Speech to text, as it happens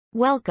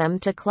Welcome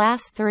to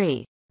Class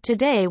 3.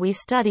 Today we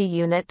study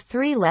Unit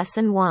 3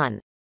 Lesson 1.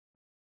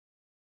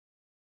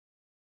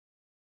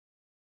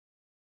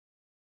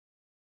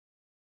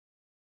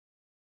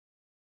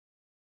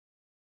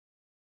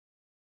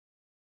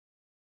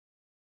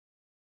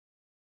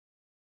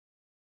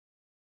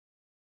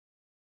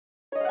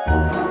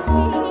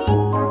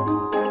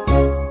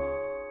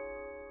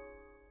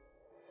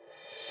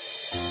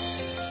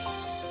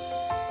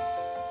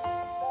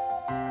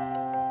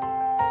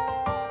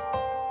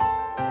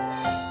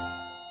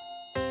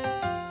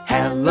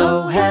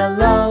 Hello,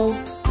 hello.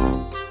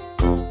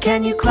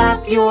 Can you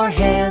clap your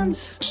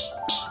hands?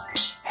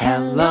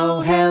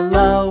 Hello,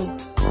 hello.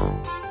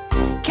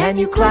 Can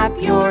you clap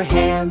your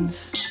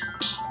hands?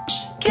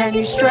 Can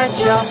you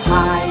stretch up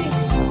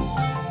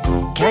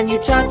high? Can you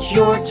touch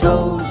your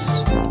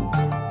toes?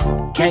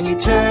 Can you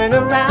turn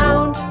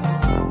around?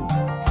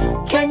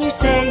 Can you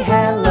say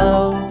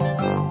hello?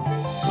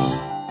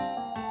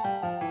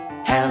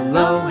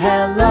 Hello,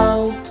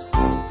 hello.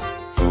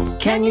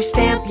 Can you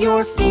stamp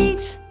your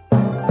feet?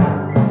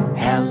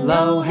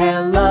 Hello,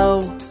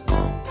 hello.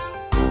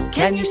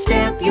 Can you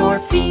stamp your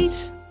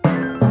feet?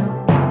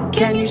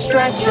 Can you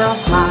stretch up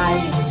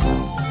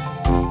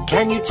high?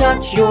 Can you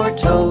touch your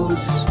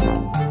toes?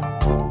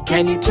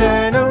 Can you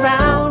turn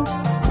around?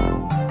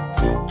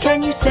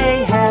 Can you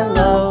say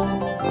hello?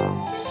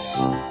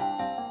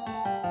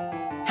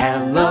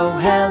 Hello,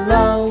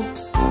 hello.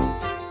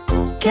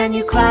 Can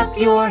you clap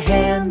your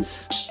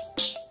hands?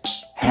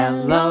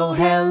 Hello,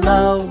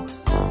 hello.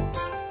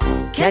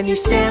 Can you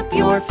stamp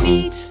your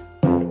feet?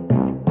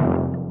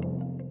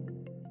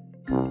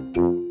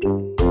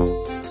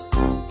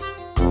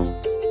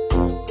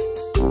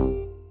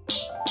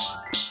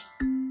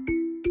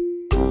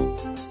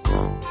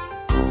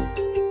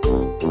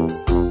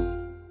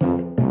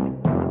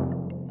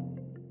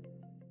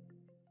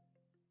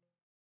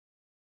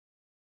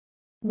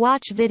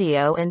 Watch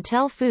video and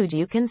tell food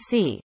you can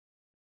see.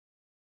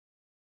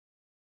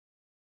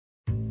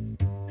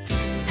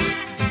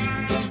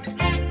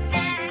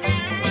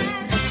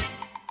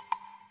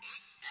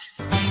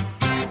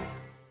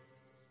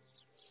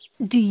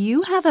 Do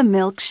you have a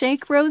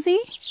milkshake, Rosie?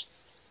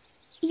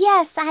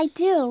 Yes, I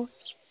do.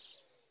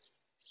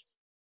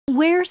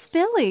 Where's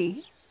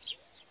Billy?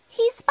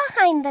 He's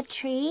behind the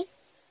tree.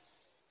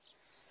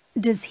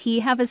 Does he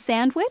have a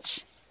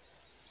sandwich?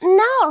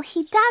 No,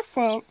 he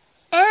doesn't.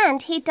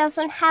 And he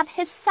doesn't have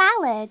his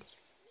salad.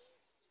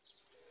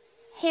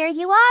 Here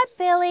you are,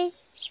 Billy.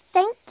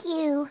 Thank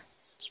you.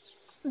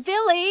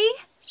 Billy,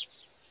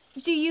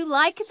 do you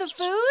like the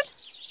food?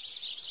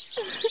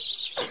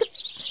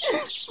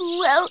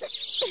 Well,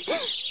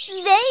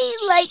 they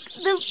like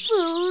the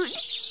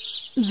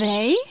food.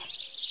 They?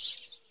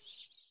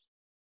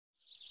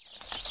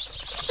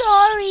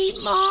 Sorry,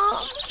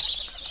 Mom.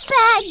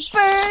 Bad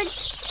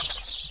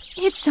birds.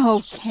 It's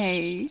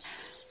okay.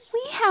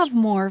 We have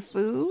more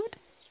food.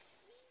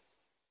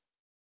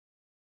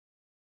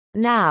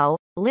 Now,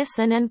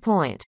 listen and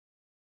point.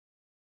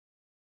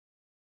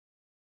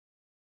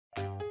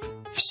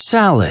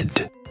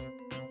 Salad.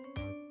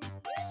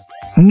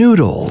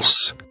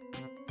 Noodles.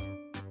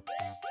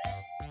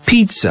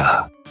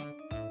 Pizza.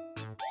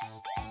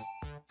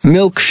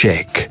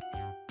 Milkshake.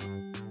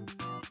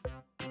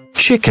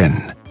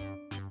 Chicken.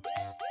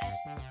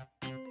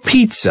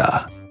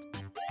 Pizza.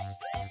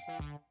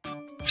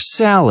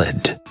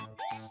 Salad.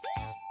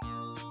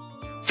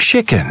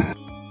 Chicken.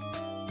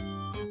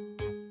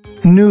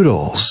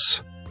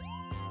 Noodles.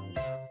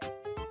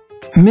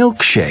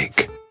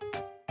 Milkshake.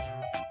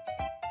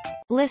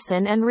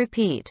 Listen and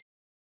repeat.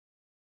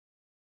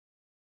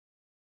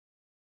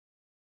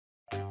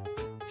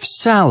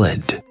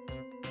 Salad.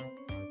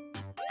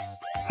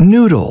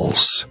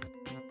 Noodles.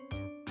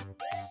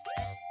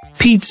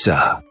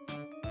 Pizza.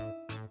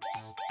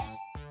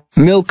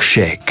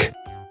 Milkshake.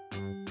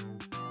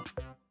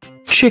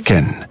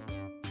 Chicken.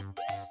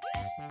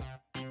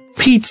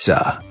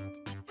 Pizza.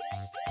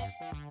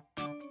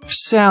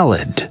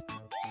 Salad.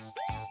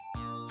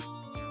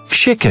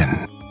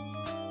 Chicken.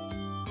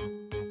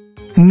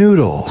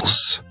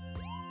 Noodles.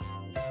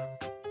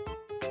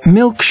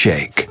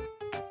 Milkshake.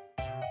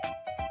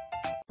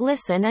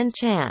 Listen and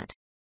chant.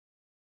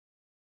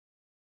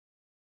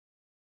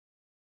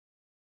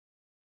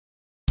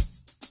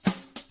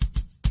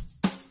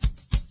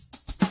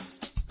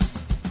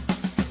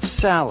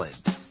 Salad.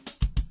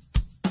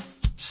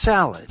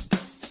 Salad.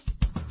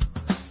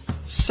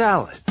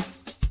 Salad.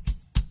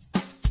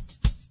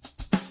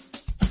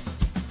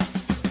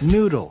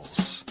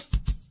 Noodles.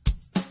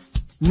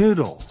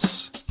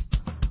 Noodles.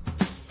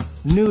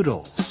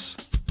 Noodles.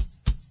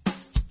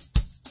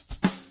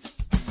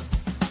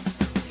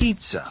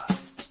 Pizza.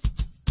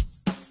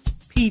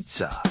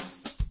 Pizza.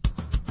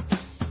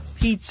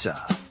 Pizza.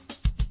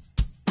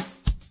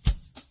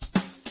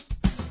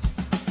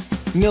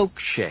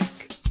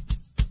 Milkshake.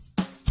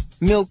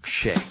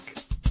 Milkshake.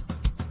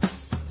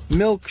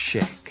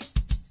 Milkshake.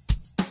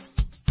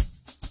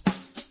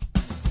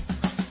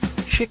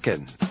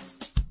 Chicken.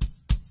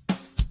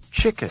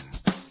 Chicken.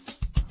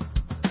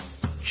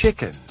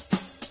 Chicken.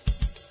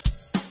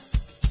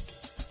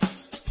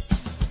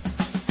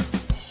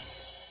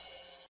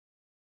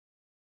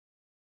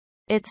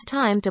 It's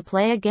time to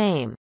play a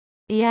game.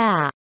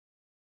 Yeah.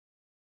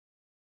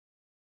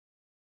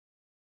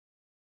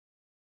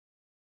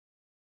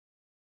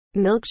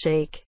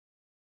 Milkshake.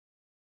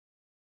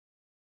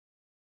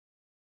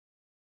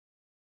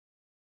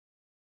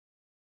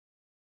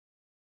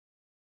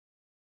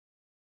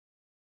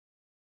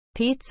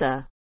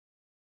 Pizza.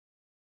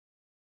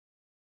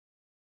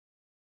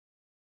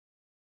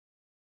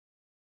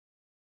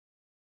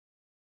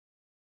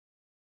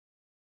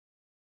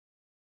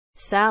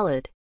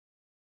 Salad.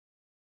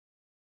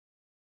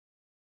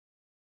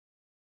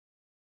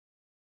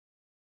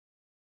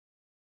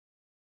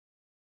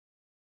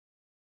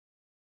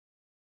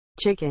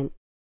 Chicken.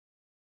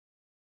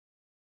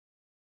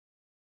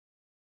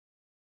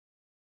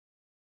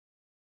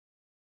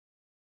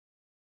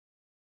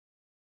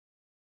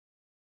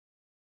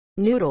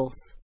 Noodles.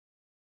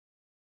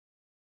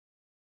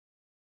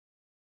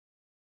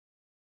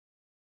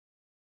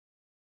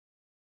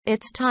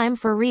 It's time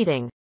for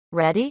reading.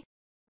 Ready?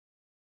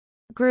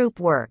 Group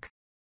work.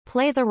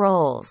 Play the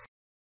roles.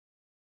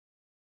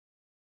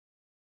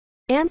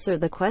 Answer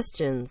the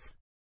questions.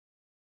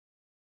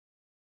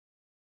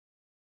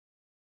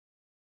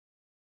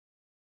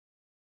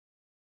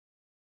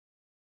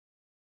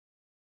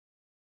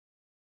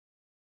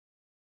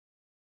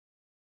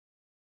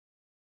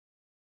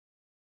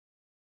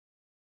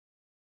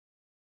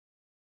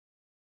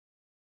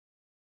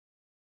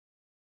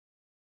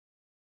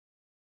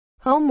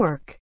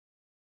 Homework.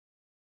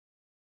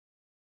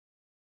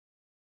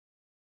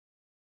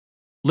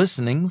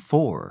 Listening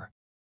 4.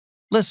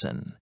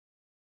 Listen.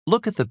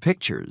 Look at the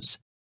pictures.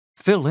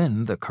 Fill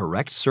in the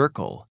correct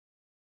circle.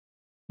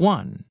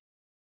 1,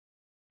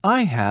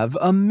 I have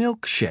a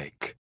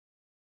milkshake.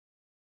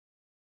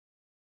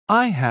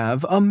 I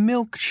have a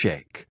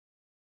milkshake.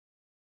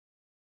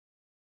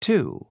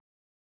 2,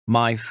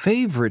 My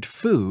favorite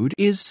food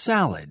is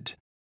salad.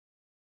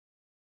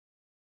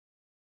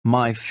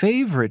 My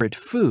favorite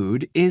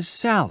food is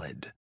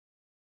salad.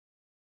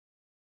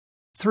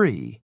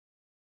 3,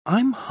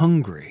 I'm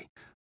hungry.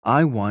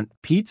 I want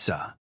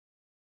pizza.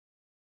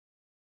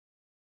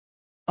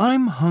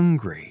 I'm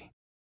hungry.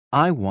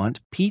 I want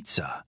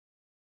pizza.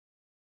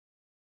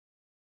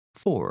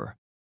 4,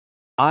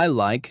 I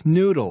like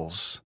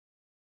noodles.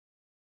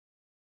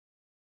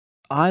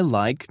 I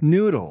like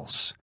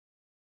noodles.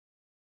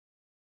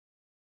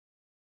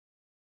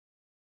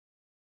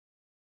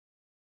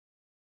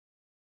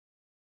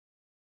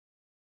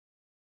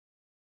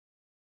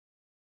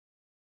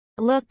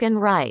 Look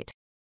and write.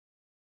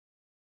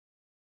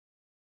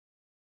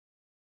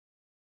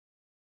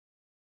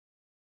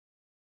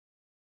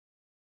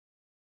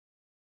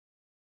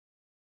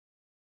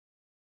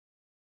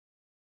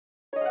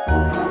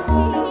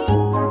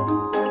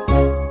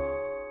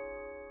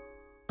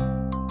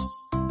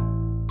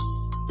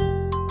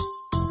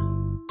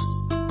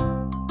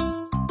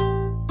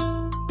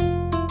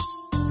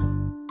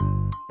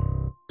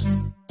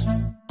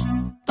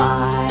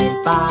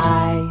 Bye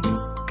bye,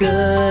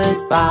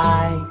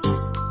 goodbye.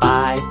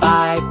 Bye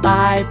bye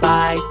bye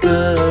bye,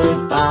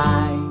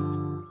 goodbye.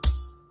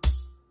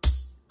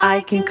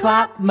 I can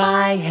clap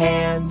my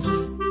hands.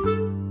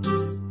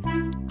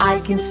 I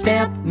can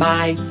stamp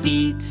my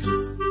feet.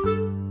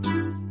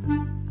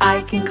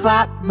 I can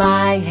clap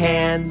my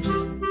hands.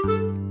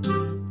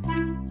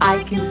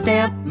 I can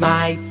stamp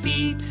my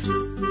feet.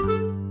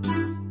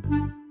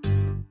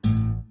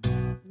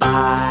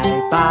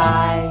 Bye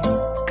bye,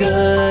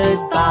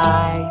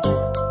 goodbye.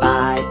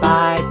 Bye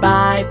bye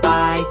bye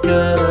bye,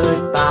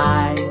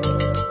 goodbye.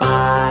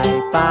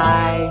 Bye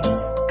bye,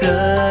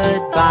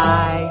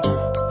 goodbye.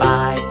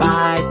 Bye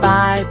bye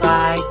bye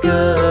bye,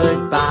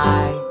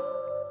 goodbye.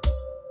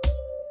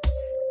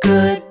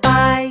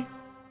 Goodbye.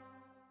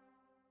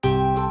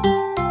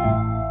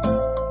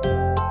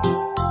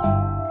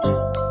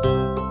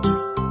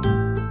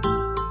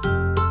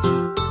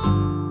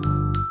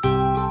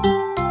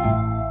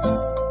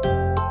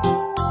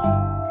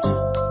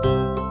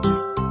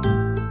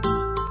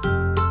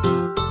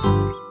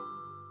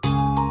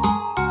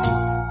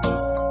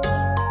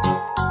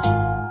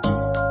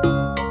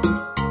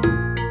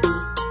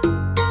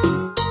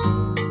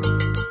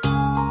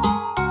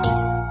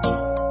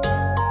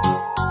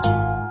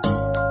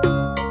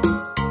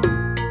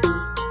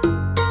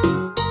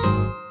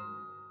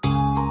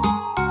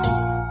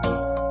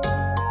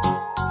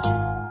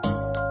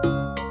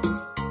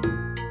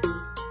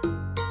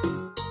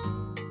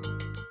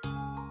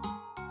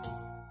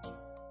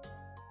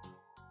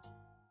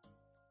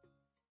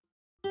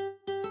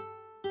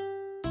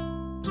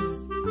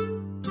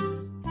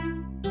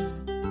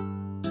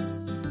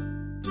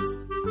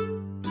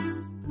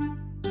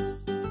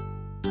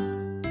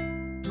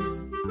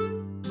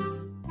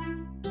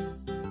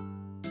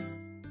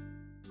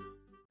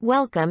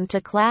 Welcome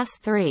to Class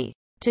 3.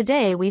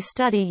 Today we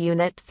study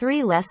Unit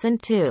 3 Lesson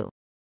 2.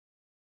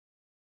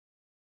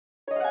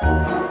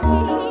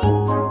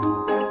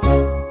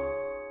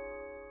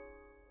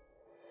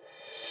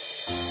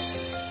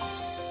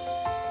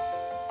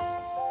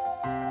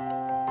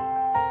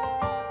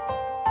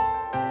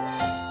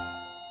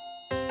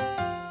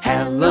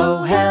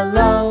 Hello,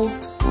 hello.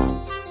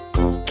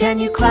 Can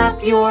you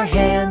clap your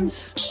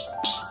hands?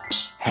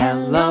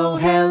 Hello,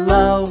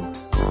 hello.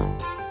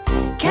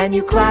 Can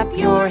you clap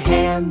your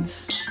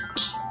hands?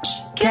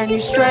 Can you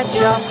stretch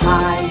up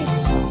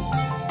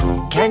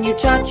high? Can you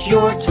touch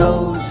your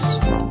toes?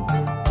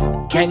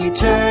 Can you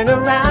turn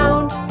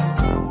around?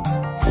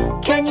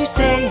 Can you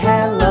say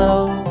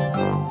hello?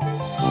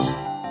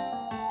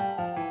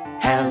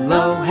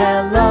 Hello,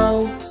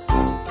 hello.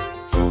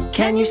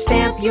 Can you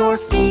stamp your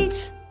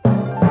feet?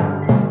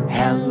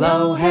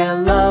 Hello,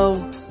 hello.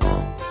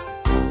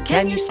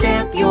 Can you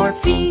stamp your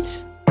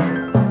feet?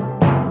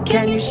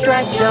 Can you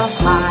stretch up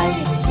high?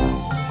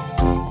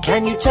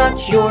 Can you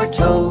touch your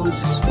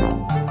toes?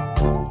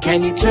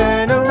 Can you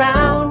turn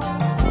around?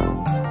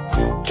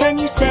 Can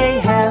you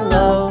say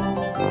hello?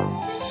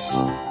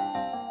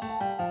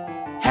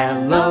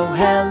 Hello,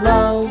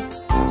 hello.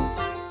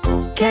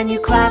 Can you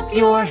clap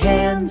your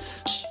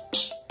hands?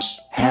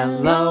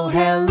 Hello,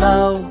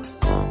 hello.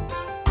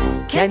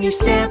 Can you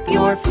stamp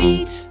your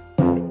feet?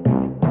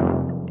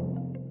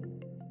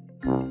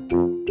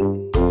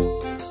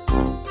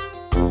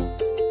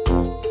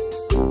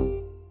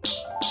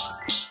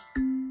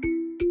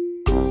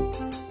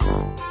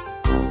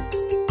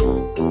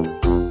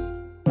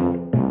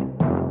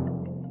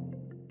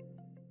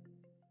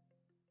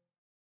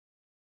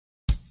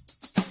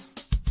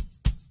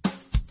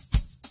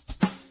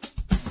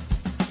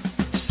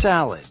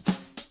 Salad.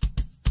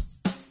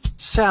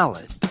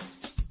 Salad.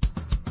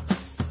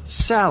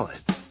 Salad.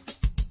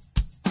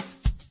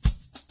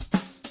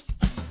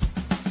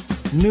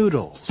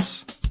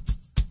 Noodles.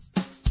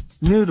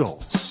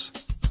 Noodles.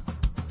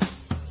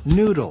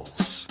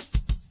 Noodles.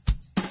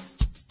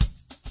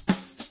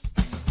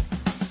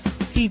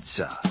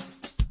 Pizza.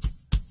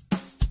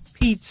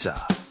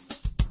 Pizza.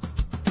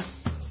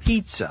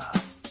 Pizza.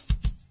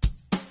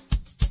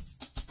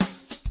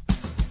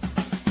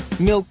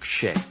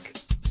 Milkshake.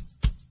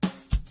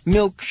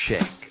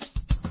 Milkshake.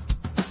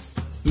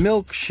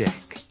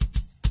 Milkshake.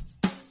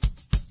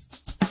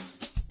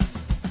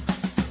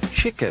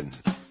 Chicken.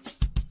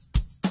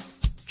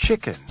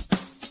 Chicken.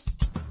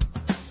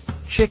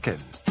 Chicken.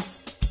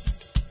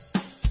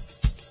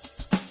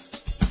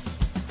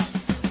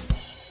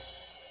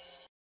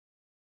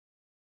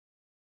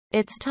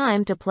 It's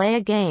time to play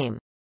a game.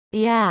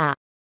 Yeah.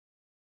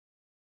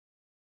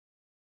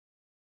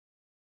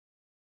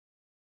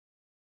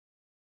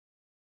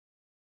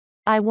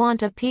 I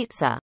want a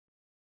pizza.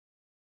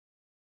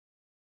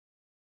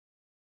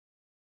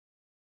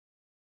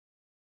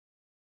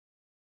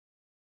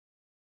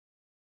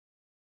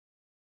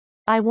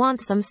 I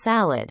want some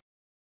salad.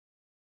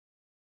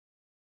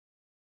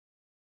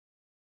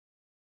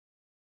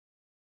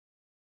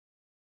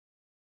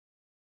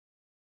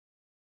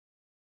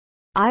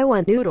 I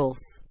want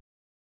noodles.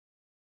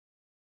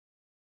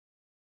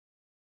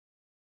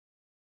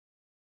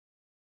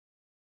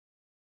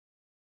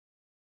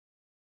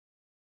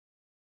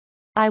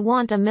 I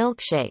want a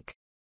milkshake.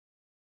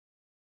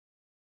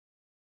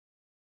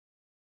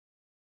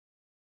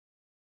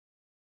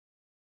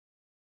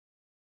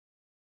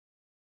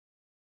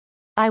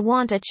 I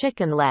want a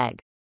chicken leg.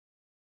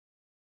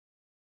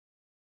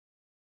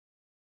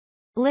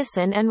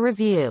 Listen and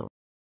review.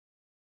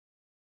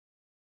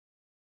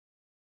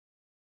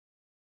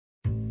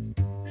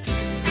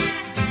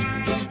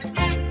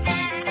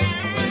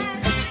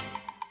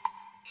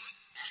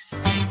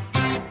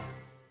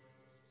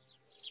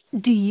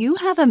 Do you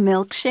have a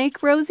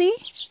milkshake, Rosie?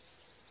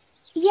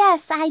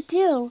 Yes, I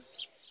do.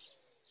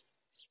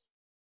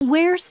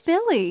 Where's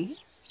Billy?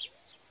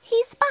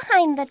 He's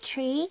behind the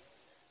tree.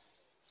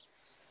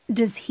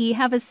 Does he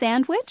have a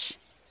sandwich?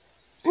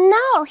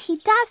 No,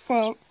 he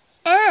doesn't.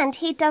 And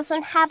he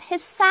doesn't have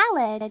his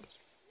salad.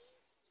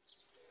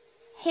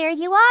 Here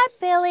you are,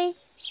 Billy.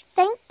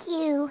 Thank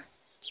you.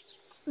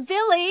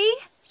 Billy,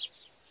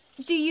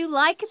 do you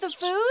like the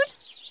food?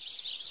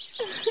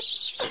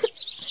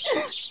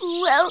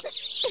 Well,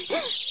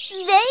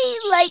 they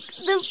like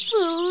the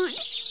food.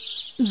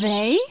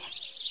 They?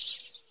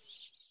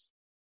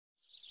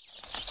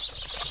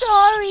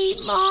 Sorry,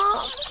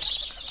 Mom.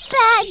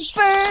 Bad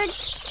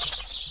birds.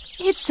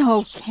 It's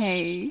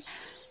okay.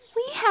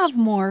 We have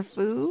more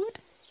food.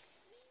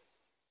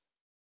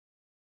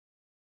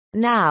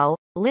 Now,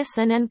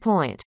 listen and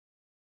point.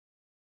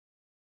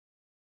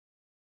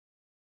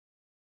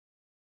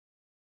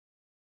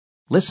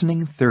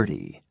 Listening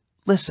 30.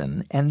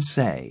 Listen and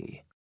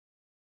say.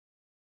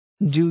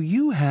 Do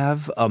you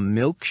have a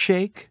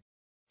milkshake?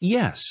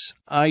 Yes,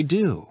 I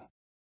do.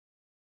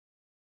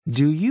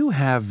 Do you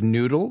have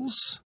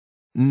noodles?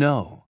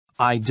 No,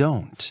 I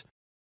don't.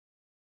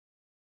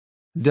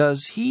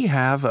 Does he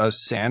have a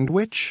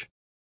sandwich?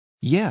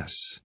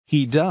 Yes,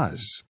 he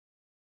does.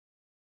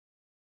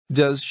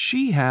 Does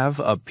she have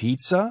a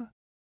pizza?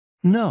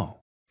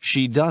 No,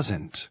 she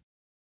doesn't.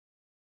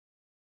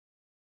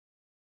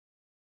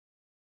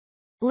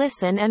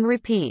 Listen and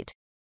repeat.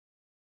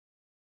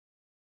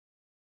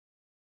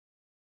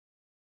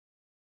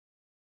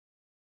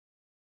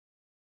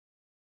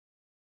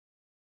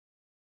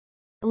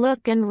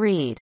 Look and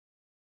read.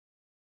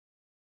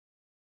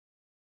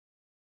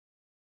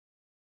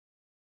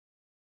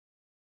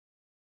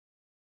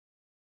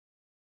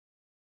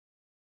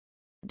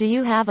 Do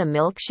you have a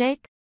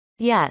milkshake?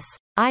 Yes,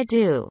 I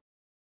do.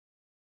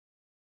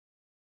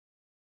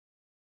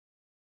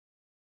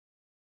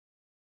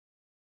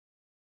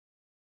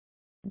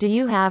 Do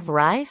you have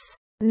rice?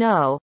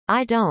 No,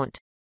 I don't.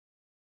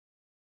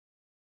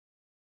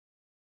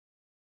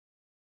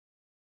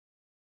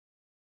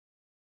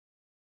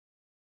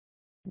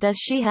 Does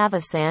she have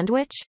a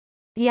sandwich?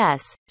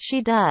 Yes,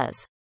 she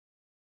does.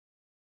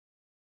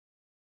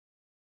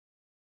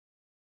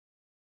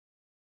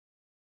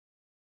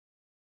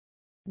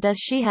 Does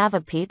she have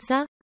a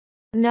pizza?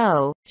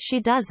 No,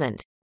 she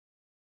doesn't.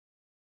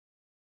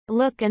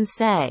 Look and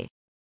say.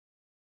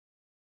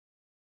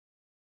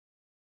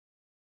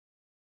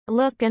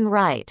 Look and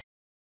write.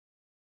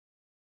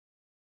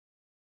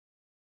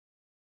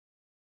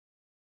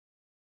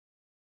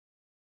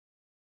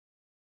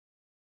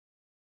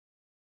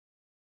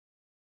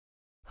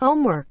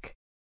 Homework.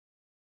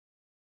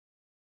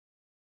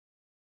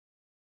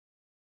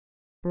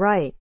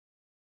 Right.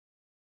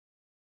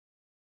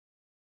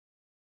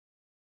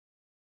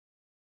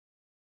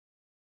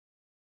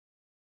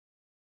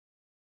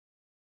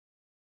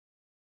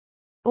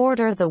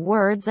 Order the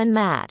words and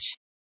match.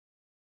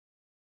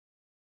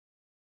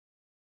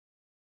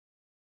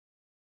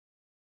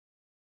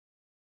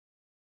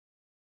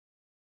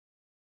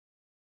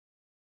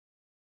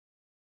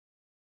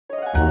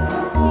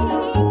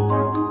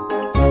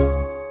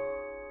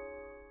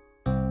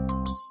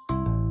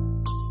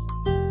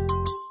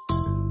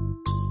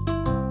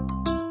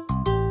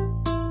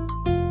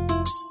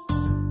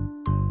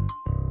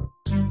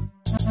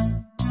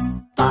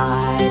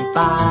 Bye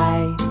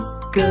bye,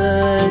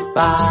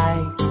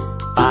 goodbye.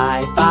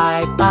 Bye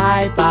bye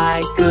bye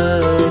bye,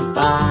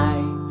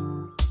 goodbye.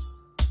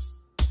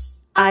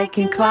 I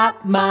can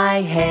clap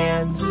my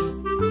hands,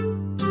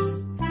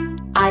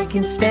 I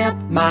can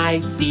stamp my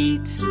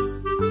feet,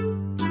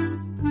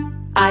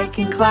 I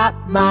can clap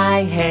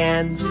my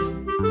hands,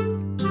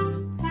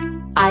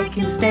 I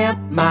can stamp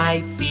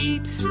my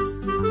feet.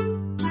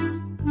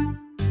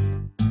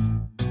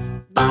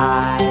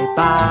 Bye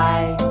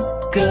bye,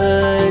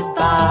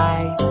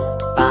 goodbye.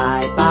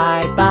 Bye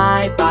bye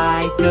bye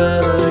bye,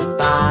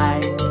 goodbye.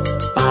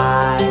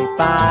 Bye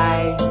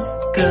bye,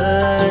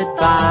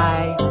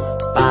 goodbye.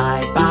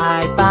 Bye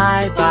bye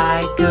bye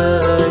bye,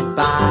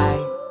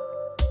 goodbye.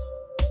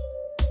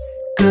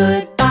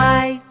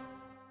 Goodbye.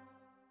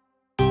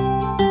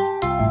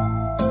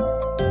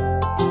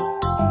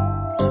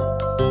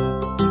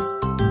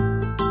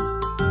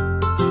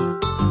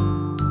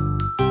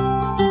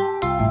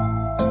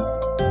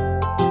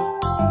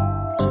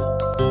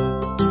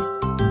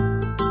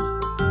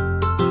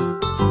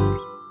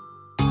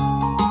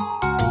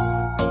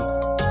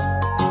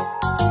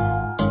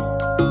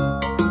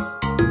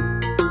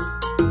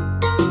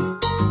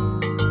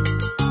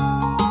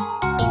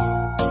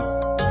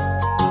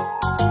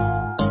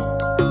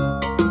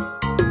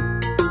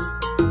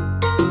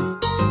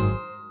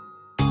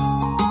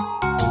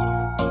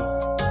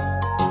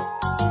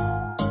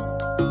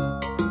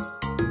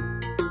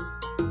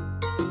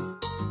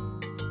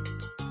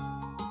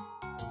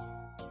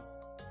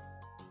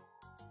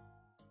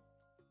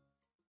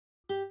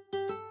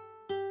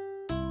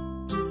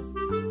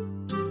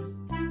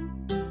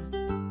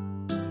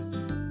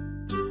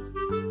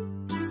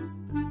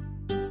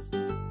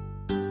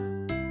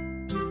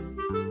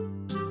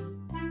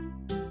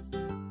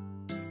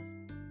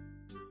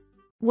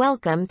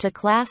 Welcome to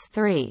Class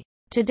 3.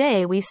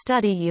 Today we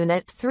study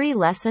Unit 3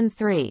 Lesson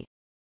 3.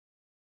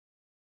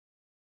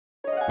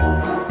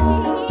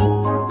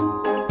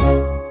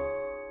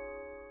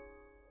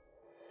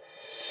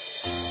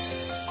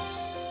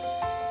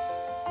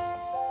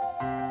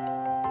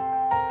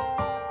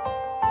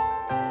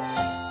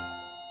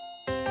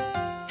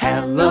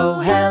 Hello,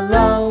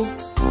 hello.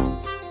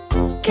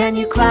 Can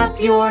you clap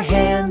your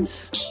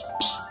hands?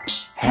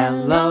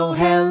 Hello,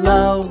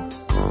 hello.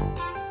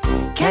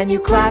 Can you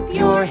clap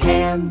your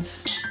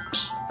hands?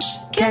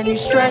 Can you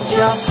stretch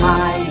up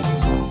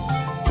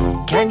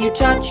high? Can you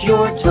touch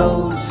your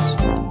toes?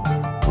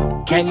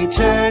 Can you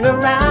turn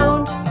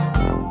around?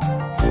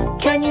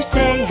 Can you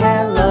say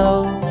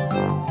hello?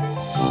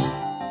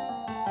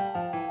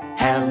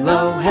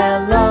 Hello,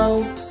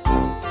 hello.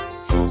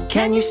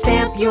 Can you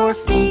stamp your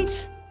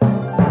feet?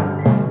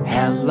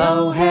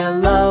 Hello,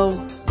 hello.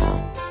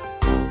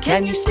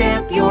 Can you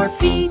stamp your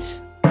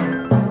feet?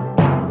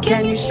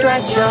 Can you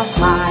stretch up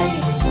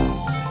high?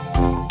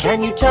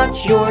 Can you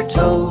touch your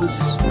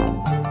toes?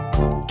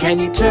 Can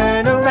you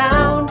turn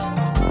around?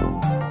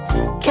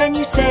 Can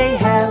you say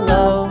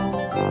hello?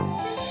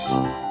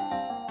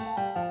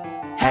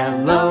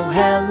 Hello,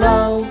 hello.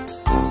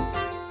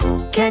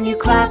 Can you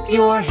clap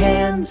your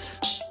hands?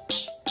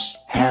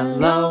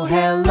 Hello,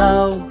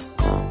 hello.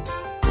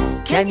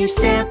 Can you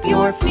stamp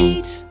your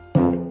feet?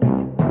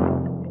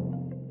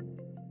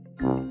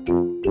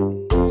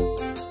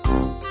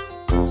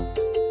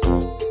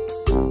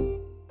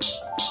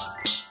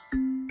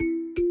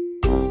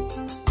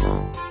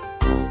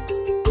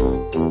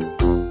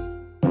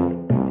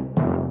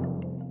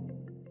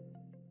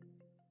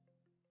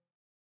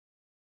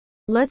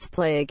 Let's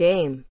play a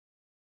game.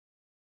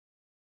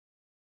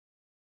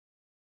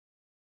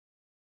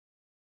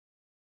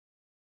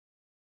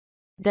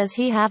 Does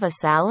he have a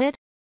salad?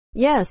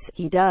 Yes,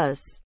 he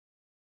does.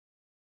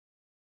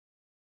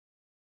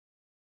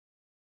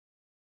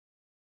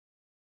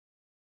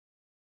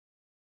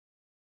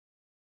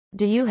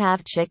 Do you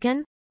have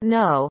chicken?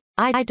 No,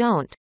 I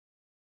don't.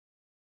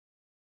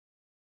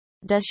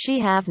 Does she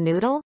have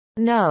noodle?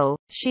 No,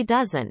 she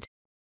doesn't.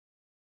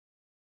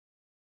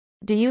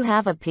 Do you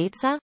have a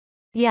pizza?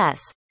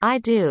 Yes, I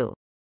do.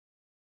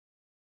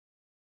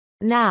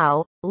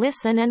 Now,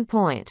 listen and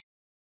point.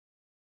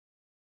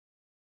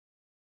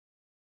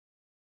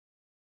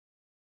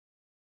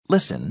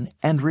 Listen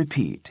and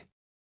repeat.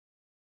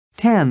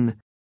 10,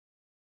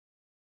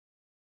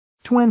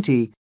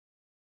 20,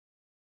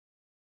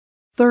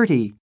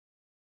 30,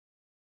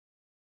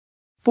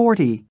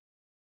 40,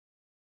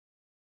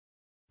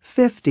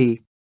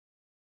 50,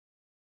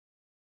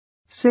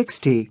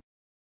 60,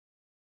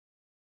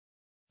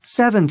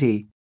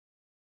 70,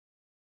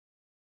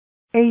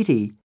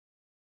 80,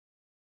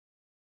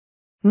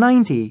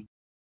 90,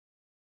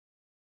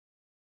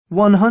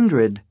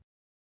 100.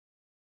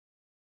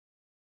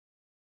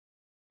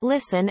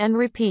 Listen and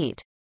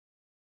repeat.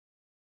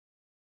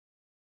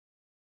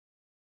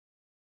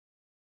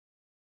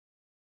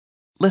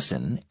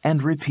 Listen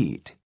and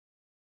repeat.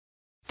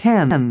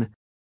 10,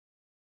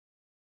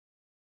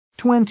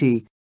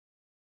 20,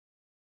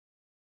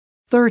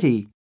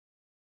 30,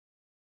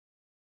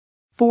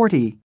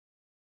 40,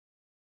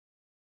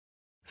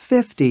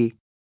 50,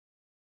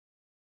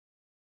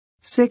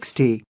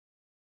 60,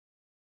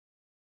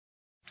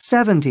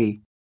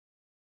 70,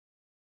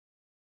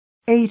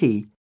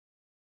 80,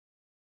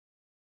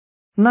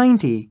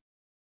 90,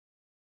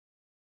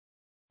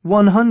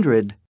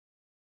 100.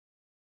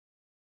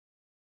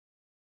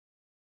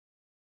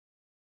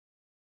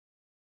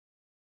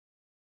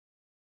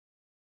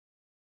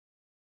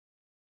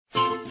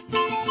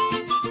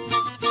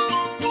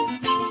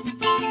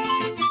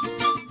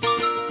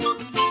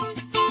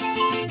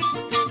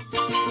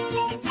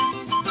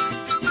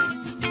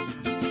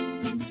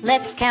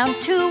 Let's count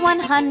to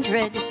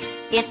 100.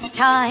 It's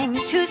time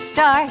to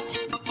start.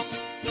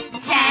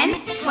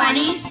 10,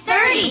 20,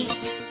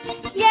 30.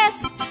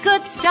 Yes,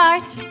 good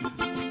start.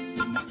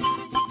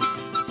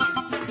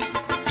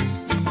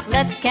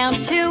 Let's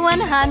count to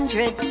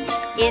 100.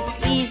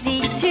 It's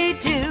easy to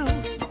do.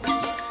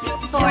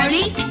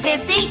 40,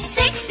 50,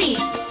 60.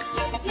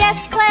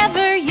 Yes,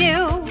 clever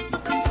you.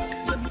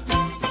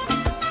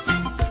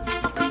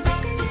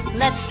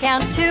 Let's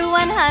count to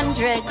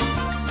 100.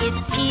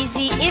 It's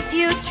easy if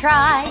you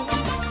try.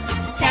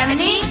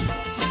 70,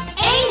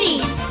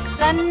 80.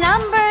 The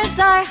numbers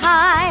are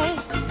high.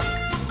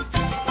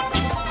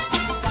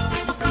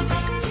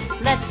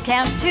 Let's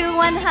count to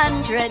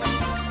 100.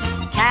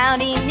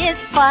 Counting is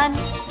fun.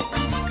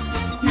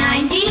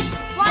 90,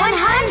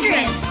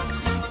 100.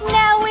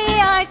 Now we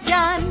are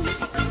done.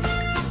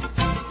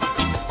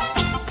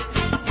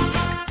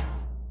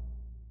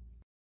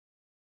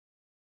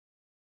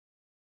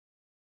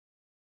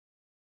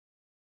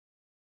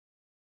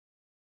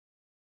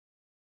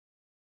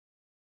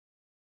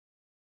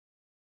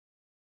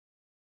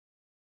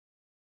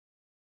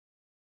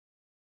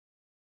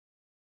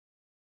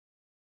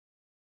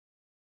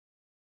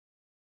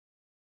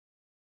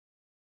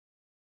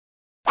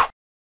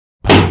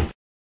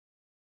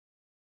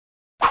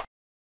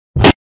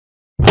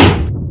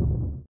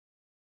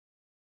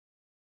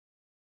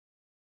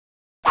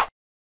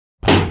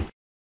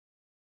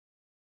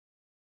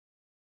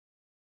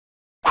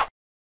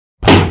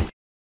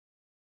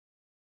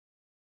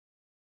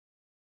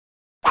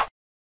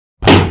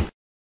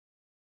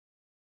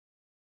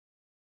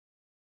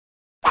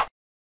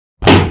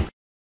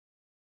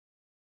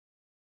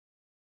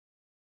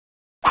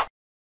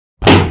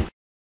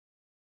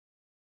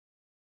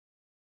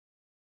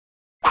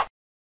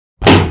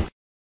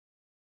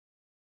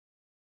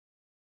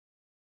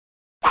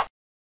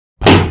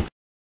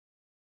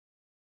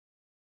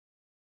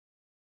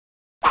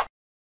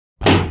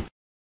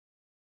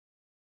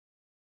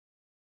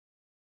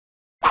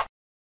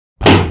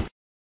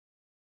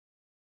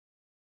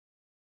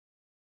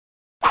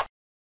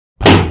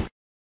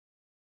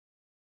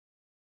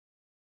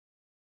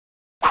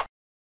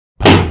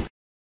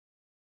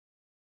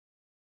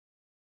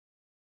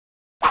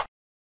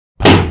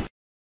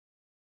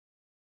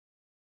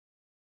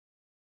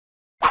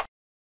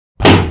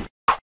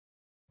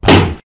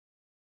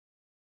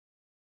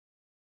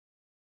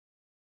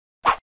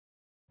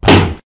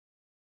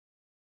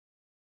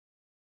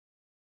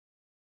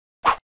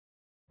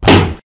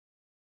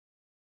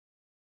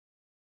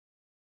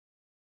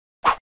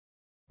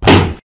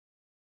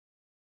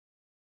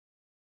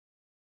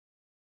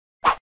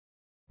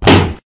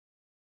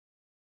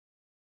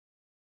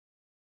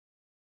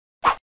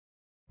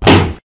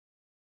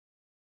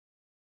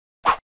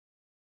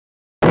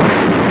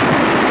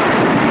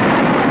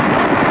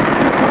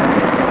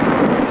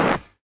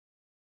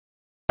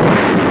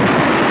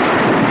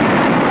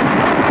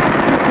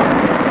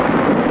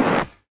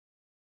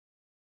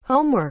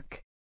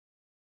 Homework.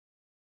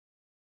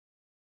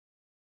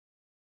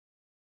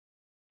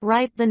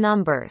 Write the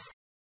numbers.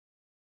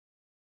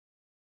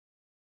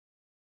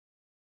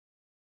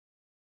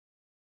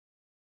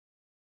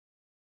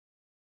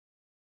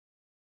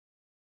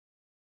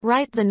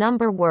 Write the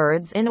number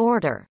words in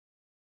order.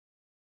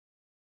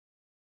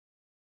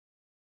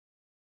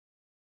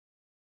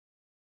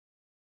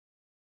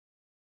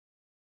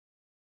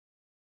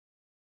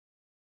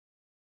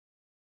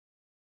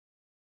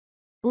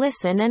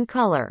 Listen and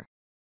color.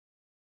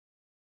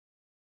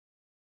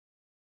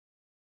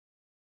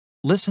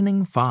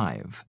 Listening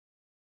 5.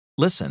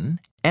 Listen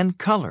and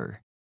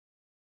color.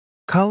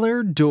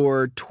 Color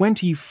door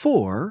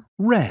 24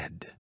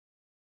 red.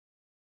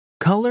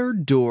 Color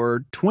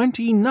door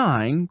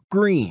 29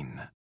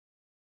 green.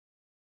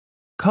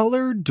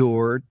 Color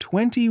door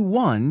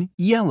 21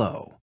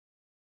 yellow.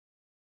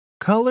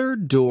 Color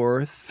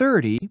door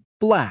 30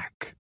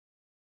 black.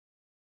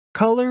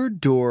 Color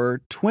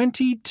door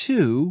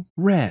 22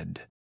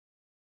 red.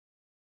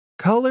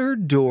 Color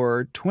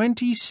door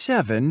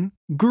 27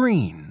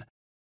 green.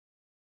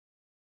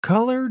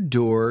 Color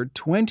door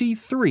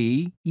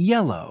 23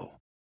 yellow.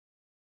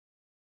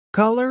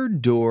 Color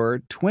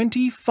door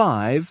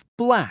 25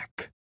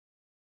 black.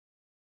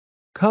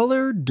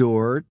 Color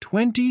door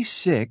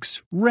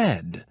 26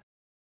 red.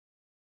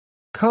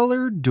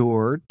 Color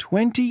door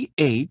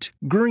 28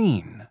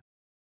 green.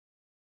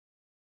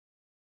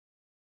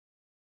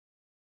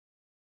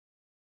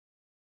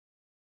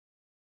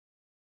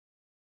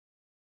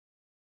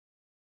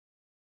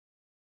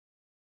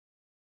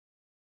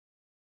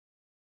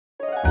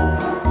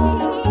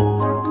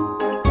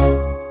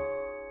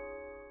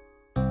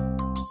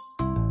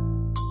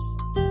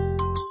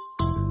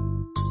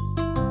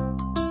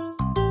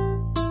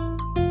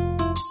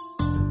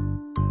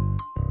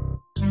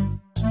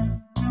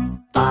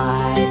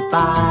 Bye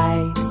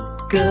bye,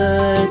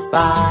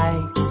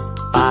 goodbye.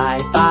 Bye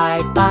bye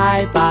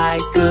bye bye,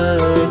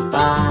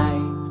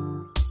 goodbye.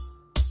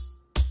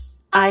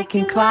 I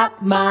can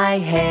clap my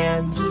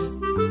hands.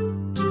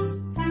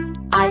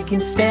 I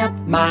can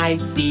stamp my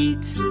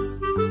feet.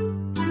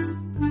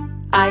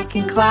 I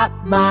can clap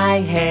my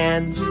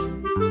hands.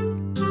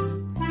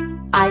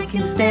 I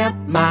can stamp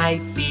my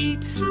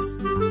feet.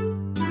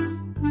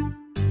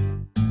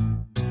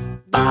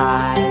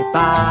 Bye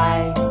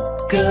bye,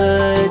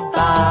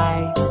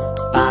 goodbye.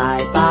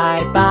 Bye bye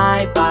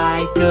bye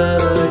bye,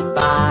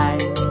 goodbye.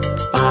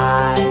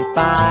 Bye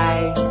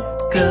bye,